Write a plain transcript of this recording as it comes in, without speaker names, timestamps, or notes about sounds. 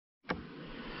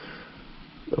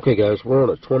Okay guys, we're on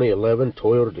a 2011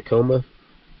 Toyota Tacoma,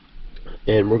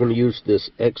 and we're going to use this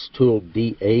Xtool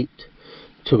D8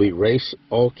 to erase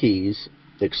all keys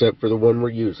except for the one we're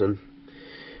using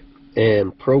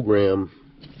and program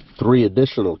 3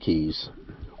 additional keys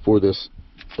for this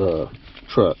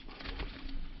truck.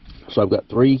 So I've got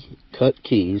 3 cut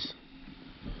keys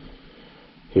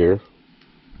here.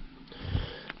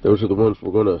 Those are the ones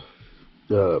we're going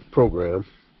to program.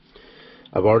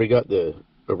 I've already got the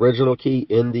original key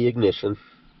in the ignition.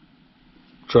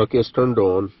 Truck is turned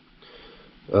on.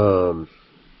 We're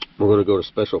going to go to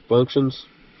special functions,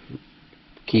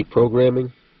 key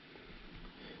programming,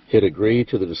 hit agree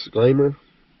to the disclaimer,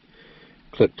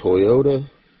 click Toyota.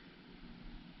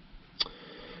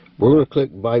 We're going to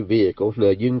click by vehicle. Now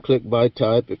you can click by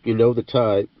type if you know the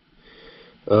type.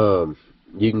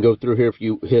 You can go through here. If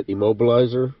you hit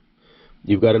immobilizer,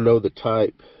 you've got to know the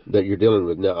type that you're dealing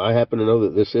with. Now I happen to know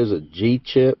that this is a G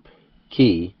Chip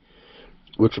key,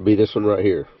 which would be this one right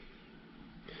here.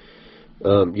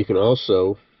 You can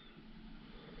also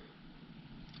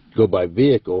go by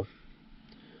vehicle.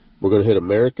 We're going to hit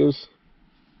Americas,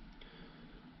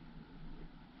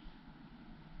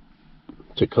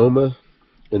 Tacoma,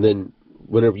 and then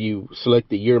whenever you select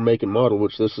the year, make, and model,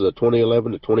 which this is a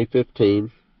 2011 to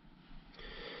 2015,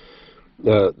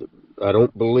 I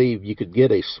don't believe you could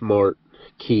get a smart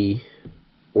key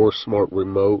or smart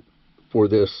remote for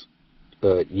this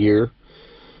year.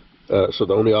 So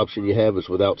the only option you have is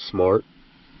without smart.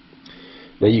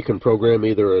 Now you can program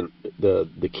either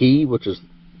the key, which is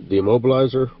the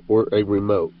immobilizer, or a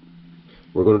remote.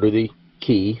 We're going to do the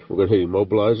key. We're going to hit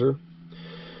immobilizer.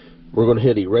 We're going to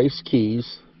hit erase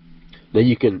keys. Now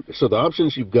you can, so the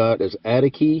options you've got is add a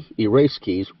key, erase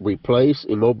keys, replace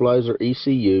immobilizer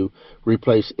ECU,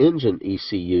 replace engine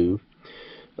ECU,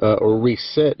 or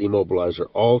reset immobilizer,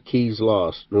 all keys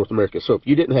lost, North America. So if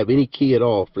you didn't have any key at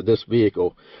all for this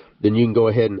vehicle, then you can go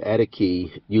ahead and add a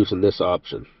key using this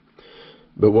option.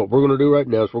 But what we're going to do right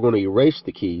now is we're going to erase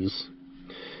the keys.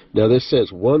 Now this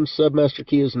says 1 Submaster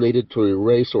key is needed to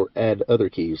erase or add other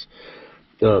keys.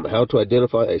 How to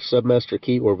identify a Submaster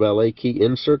key or Valet key.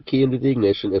 Insert key into the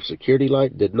ignition. If security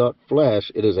light did not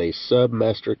flash, it is a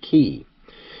Submaster key.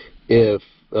 If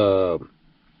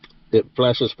it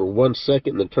flashes for 1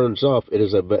 second and then turns off, it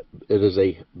is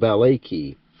a Valet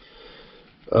key.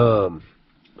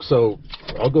 So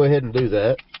I'll go ahead and do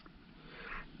that.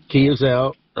 Key is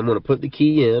out. I'm going to put the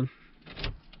key in.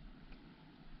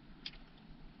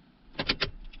 I'm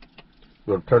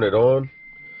going to turn it on.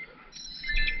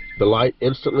 The light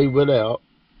instantly went out,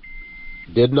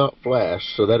 did not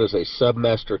flash, so that is a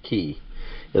Submaster key.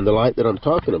 And the light that I'm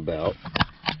talking about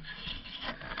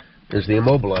is the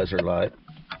immobilizer light,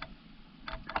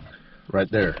 right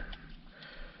there.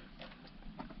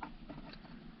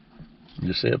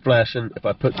 You see it flashing. If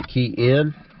I put the key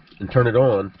in and turn it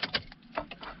on,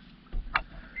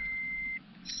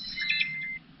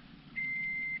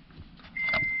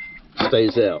 it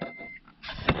stays out.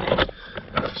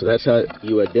 So that's how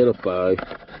you identify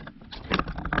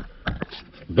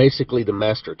basically the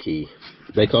master key.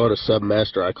 They call it a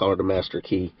Submaster, I call it a master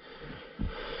key.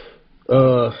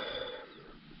 Okay,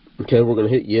 we're going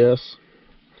to hit yes.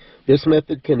 This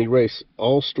method can erase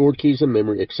all stored keys in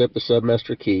memory except the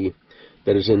Submaster key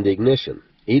that is in the ignition.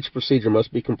 Each procedure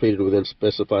must be completed within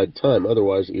specified time,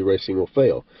 otherwise erasing will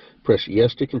fail. Press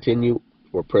yes to continue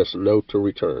or press no to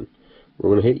return.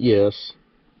 We're going to hit yes.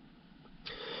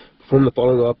 Perform the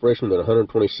following operation within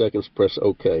 120 seconds, press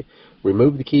OK.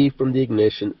 Remove the key from the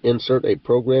ignition, insert a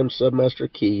programmed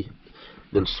Submaster key,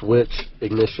 then switch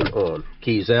ignition on.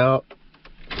 Keys out,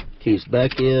 keys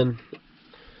back in,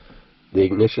 the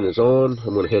ignition is on.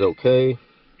 I'm going to hit OK.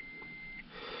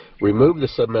 Remove the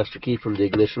Submaster key from the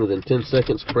ignition within 10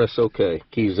 seconds, press OK.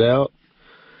 Keys out,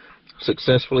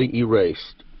 successfully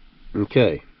erased.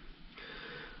 Okay.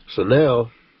 So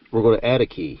now we're going to add a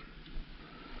key.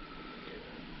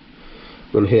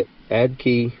 I'm going to hit add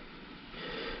key.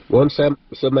 1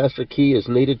 Submaster key is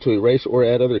needed to erase or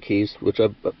add other keys, which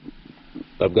I've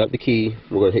got the key.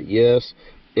 We're going to hit yes.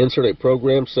 Insert a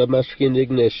programmed Submaster key in the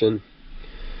ignition.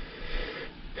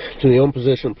 To the on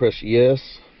position, press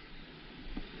yes.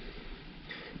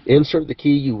 Insert the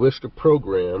key you wish to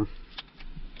program.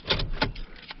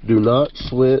 Do not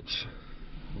switch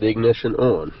the ignition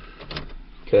on.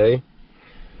 Okay.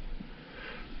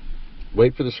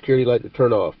 Wait for the security light to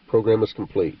turn off. Program is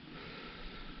complete.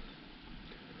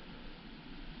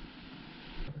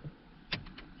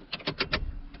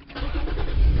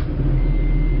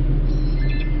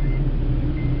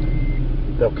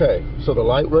 Okay, so the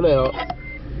light went out.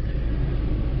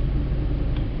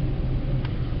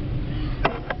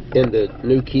 And the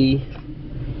new key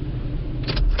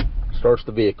starts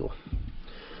the vehicle.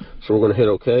 So we're going to hit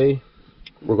OK.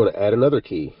 We're going to add another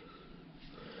key.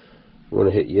 We're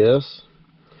going to hit yes.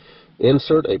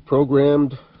 Insert a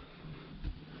programmed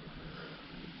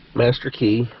master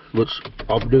key, which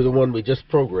I'll do the one we just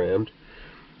programmed.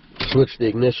 Switch the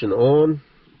ignition on.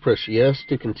 Press yes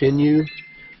to continue.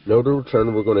 No to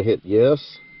return. We're going to hit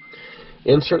yes.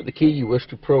 Insert the key you wish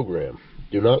to program.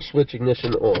 Do not switch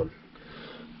ignition on.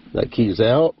 That key's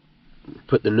out.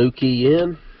 Put the new key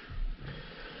in.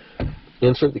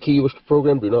 Insert the key you wish to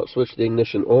program. Do not switch the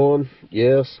ignition on.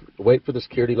 Yes. Wait for the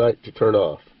security light to turn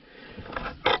off.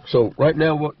 So right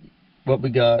now what we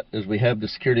got is we have the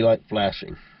security light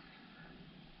flashing.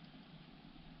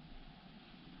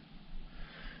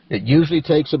 It usually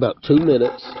takes about 2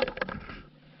 minutes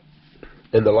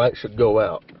and the light should go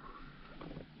out.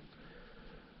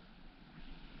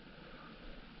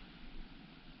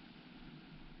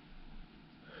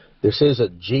 This is a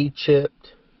G Chip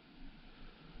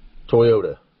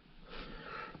Toyota.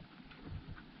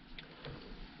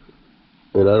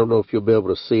 And I don't know if you'll be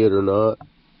able to see it or not,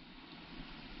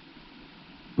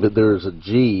 but there's a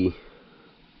G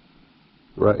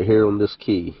right here on this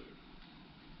key.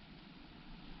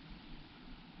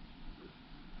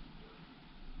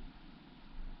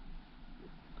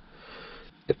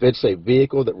 If it's a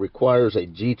vehicle that requires a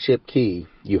G Chip key,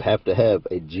 you have to have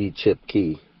a G Chip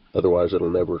key. Otherwise,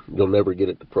 you'll never get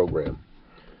it to program.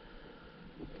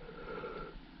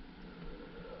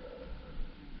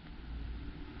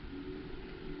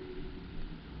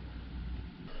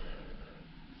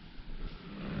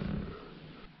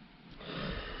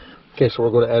 Okay, so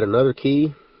we're going to add another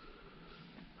key.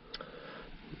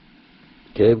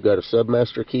 Okay, we've got a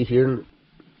Submaster key here.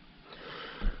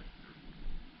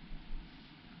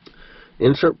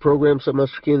 Insert program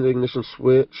Submaster key in the ignition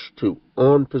switch to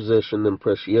on position, then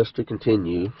press yes to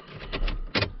continue.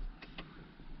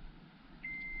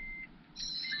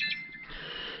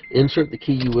 Insert the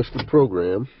key you wish to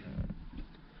program.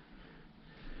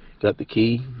 Got the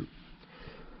key.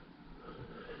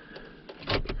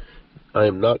 I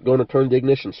am not going to turn the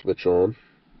ignition switch on.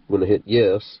 I'm going to hit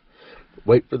yes.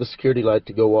 Wait for the security light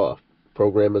to go off.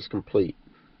 Program is complete.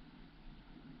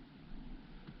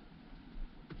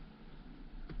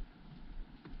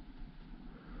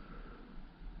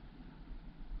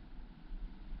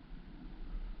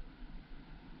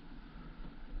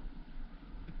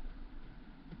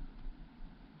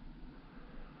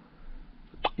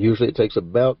 Usually it takes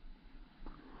about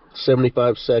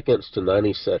 75 seconds to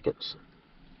 90 seconds.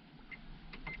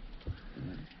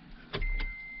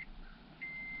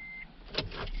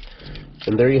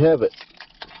 And there you have it.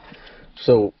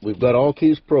 So we've got all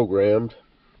keys programmed.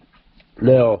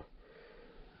 Now,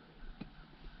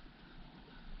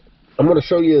 I'm going to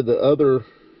show you the other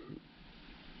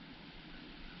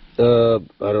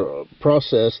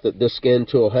process that this scan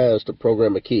tool has to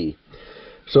program a key.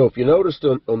 So if you noticed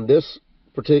in this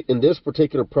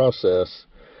particular process,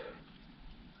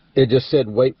 it just said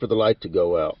wait for the light to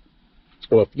go out.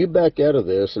 Well, if you back out of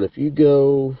this and if you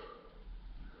go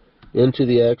into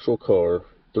the actual car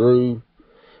through,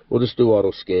 we'll just do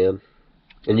auto scan,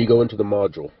 and you go into the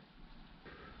module.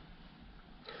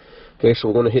 Okay, so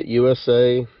we're going to hit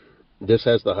USA. This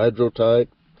has the hydro type,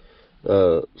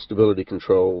 stability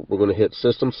control. We're going to hit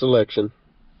system selection,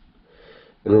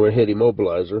 and we're going to hit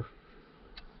immobilizer.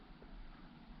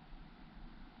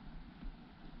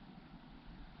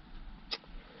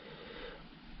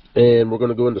 And we're going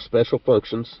to go into special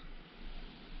functions,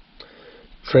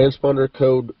 transponder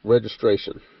code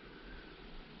registration.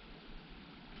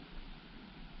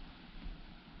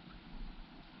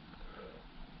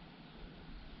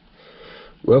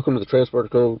 Welcome to the transponder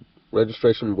code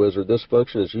registration wizard. This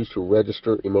function is used to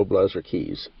register immobilizer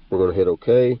keys. We're going to hit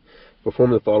OK.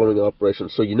 Perform the following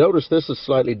operations. So you notice this is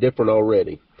slightly different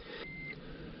already.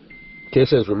 Okay, it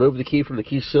says remove the key from the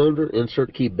key cylinder, insert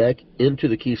the key back into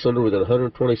the key cylinder within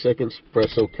 120 seconds,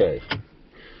 press OK.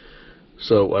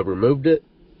 So I've removed it,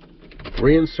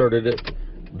 reinserted it.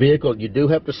 Vehicle, you do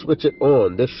have to switch it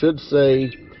on. This should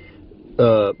say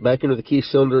back into the key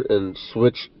cylinder and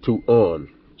switch to on.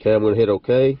 Okay, I'm going to hit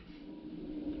OK.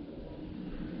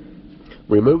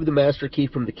 Remove the master key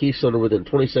from the key cylinder within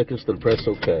 20 seconds, then press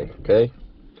OK. Okay,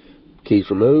 key's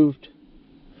removed.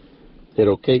 Hit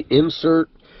OK. Insert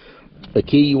a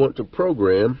key you want to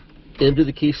program into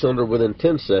the key cylinder within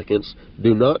 10 seconds.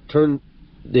 Do not turn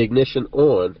the ignition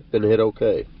on, then hit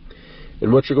OK.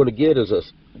 And what you're going to get is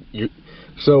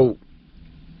so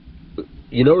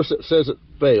you notice it says it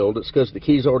failed. It's because the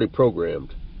key's already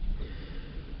programmed.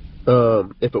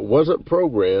 If it wasn't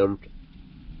programmed,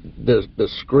 the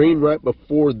screen right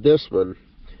before this one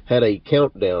had a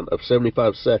countdown of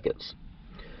 75 seconds.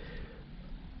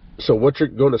 So what you're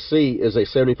going to see is a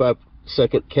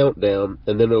 75-second countdown,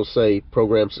 and then it'll say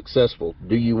program successful.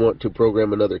 Do you want to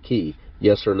program another key?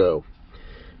 Yes or no?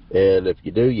 And if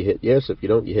you do, you hit yes. If you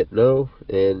don't, you hit no,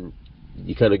 and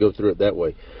you kind of go through it that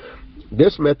way.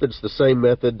 This method's the same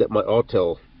method that my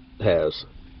Autel has.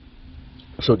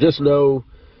 So just know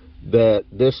that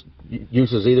this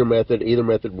uses either method. Either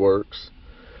method works.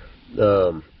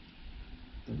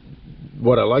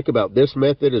 What I like about this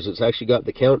method is it's actually got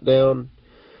the countdown.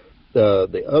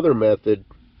 The other method,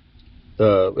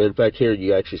 in fact, here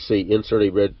you actually see insert a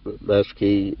red master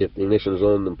key. If the ignition is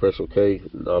on, then press OK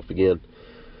and off again.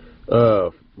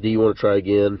 Do you want to try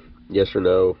again? Yes or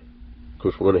no? Of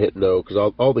course, we're going to hit no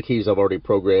because all the keys I've already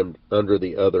programmed under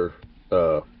the other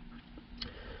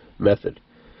method.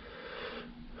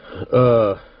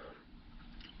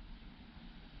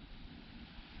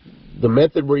 The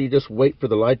method where you just wait for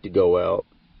the light to go out,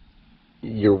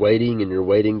 you're waiting and you're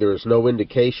waiting. There's no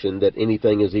indication that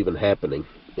anything is even happening.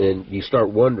 And you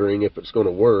start wondering if it's going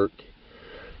to work.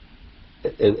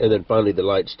 And then finally the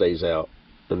light stays out.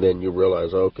 And then you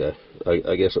realize, okay,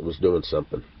 I guess it was doing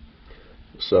something.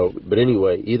 So, but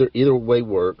anyway, either way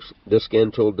works. This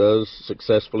scan tool does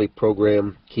successfully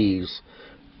program keys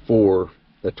for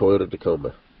a Toyota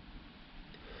Tacoma.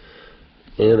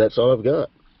 And that's all I've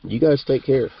got. You guys take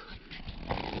care.